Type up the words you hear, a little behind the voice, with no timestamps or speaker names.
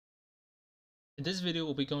In this video,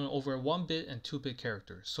 we'll be going over 1-bit and 2-bit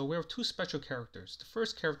characters. So we have two special characters. The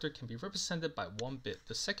first character can be represented by 1 bit.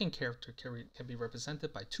 The second character can be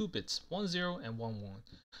represented by 2 bits, 1 0 and 1 1.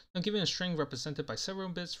 Now given a string represented by several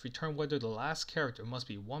bits, return whether the last character must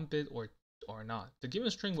be 1 bit or not. The given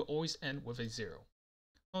string will always end with a 0.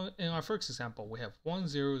 In our first example, we have 1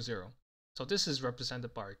 0 0. So this is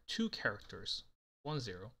represented by 2 characters, 1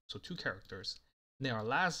 0, so 2 characters. And then our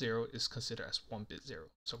last 0 is considered as 1 bit 0,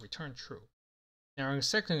 so return true. Now in our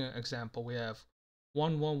second example, we have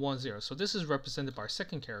 1 1 1 0. So this is represented by our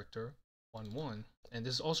second character, 1 1, and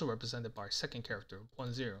this is also represented by our second character,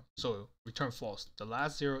 1 0. So return false. The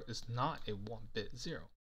last 0 is not a 1 bit 0.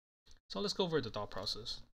 So let's go over the thought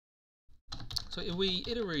process. So if we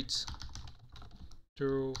iterate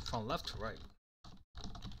through from left to right,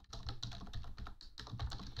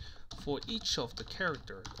 for each of the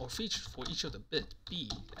character, or for each of the bit b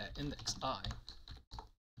at index I,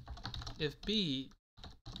 if b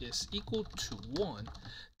is equal to 1,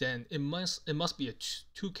 then it must be a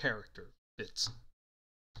 2 character bits.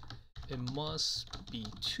 It must be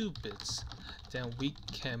 2 bits. Then we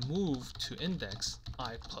can move to index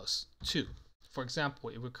I plus 2. For example,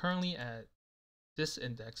 if we're currently at this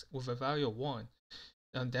index with a value of 1,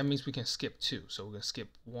 that means we can skip 2. So we're going to skip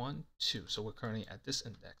 1, 2. So we're currently at this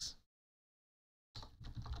index.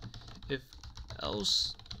 If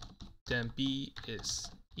else, then b is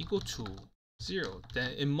equal to 0,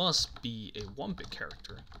 then it must be a 1-bit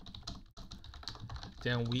character.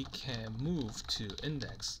 Then we can move to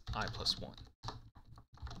index I plus 1.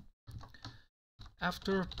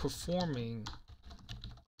 After performing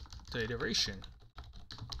the iteration,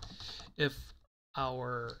 if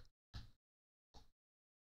our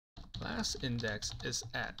last index is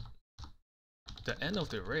at the end of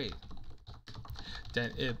the array,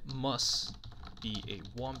 then it must be a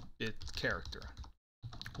 1-bit character,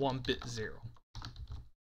 1 bit 0.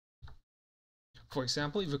 For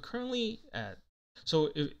example, if we're currently at,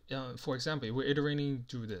 for example, if we're iterating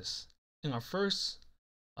through this, in our first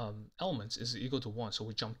elements is equal to 1, so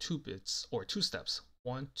we jump 2 bits or 2 steps,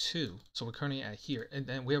 1 2. So we're currently at here, and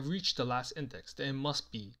then we have reached the last index. Then it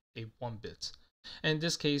must be a 1 bit. And in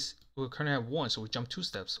this case, we're currently at 1, so we jump 2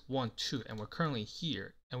 steps, 1 2, and we're currently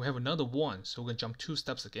here, and we have another 1, so we're gonna jump 2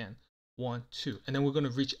 steps again, 1 2, and then we're gonna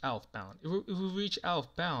reach out of bound. If we reach out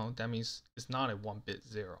of bound, that means it's not a 1 bit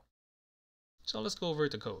 0. So let's go over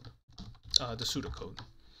the code, the pseudocode.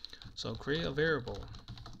 So create a variable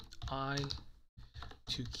I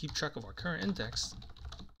to keep track of our current index.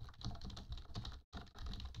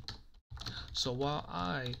 So while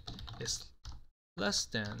I is less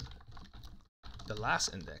than the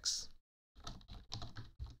last index,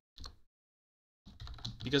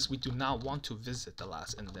 because we do not want to visit the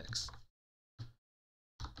last index.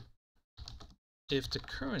 If the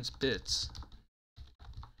current bits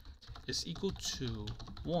is equal to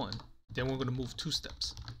 1, then we're going to move 2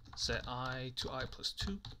 steps. Set I to I plus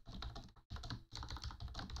 2.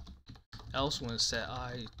 Else we're going to set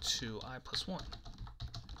I to I plus 1.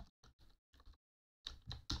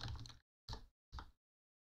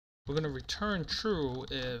 We're going to return true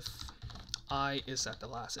if I is at the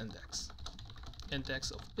last index.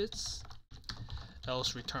 Index of bits,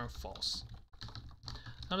 else return false.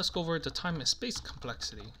 Now let's go over the time and space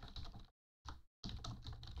complexity.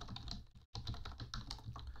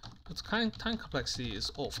 The time complexity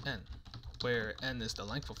is O of n, where n is the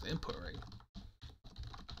length of the input array.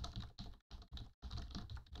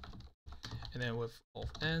 And then with O of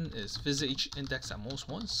n is visit each index at most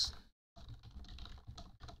once.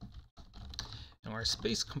 And our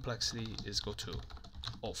space complexity is equal to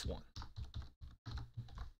O of 1.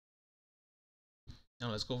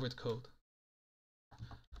 Now let's go over the code.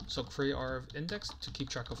 So create our index to keep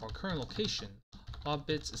track of our current location. While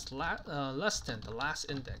bits is less than the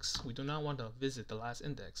last index, we do not want to visit the last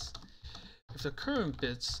index. If the current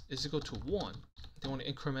bits is equal to 1, then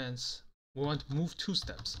we want to move 2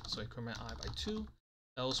 steps. So increment I by 2,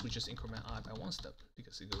 else we just increment I by 1 step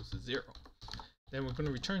because it goes to 0. Then we're going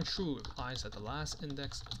to return true if I is at the last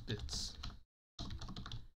index of bits.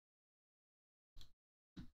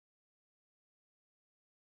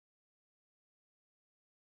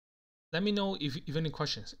 Let me know if you have any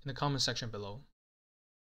questions in the comment section below.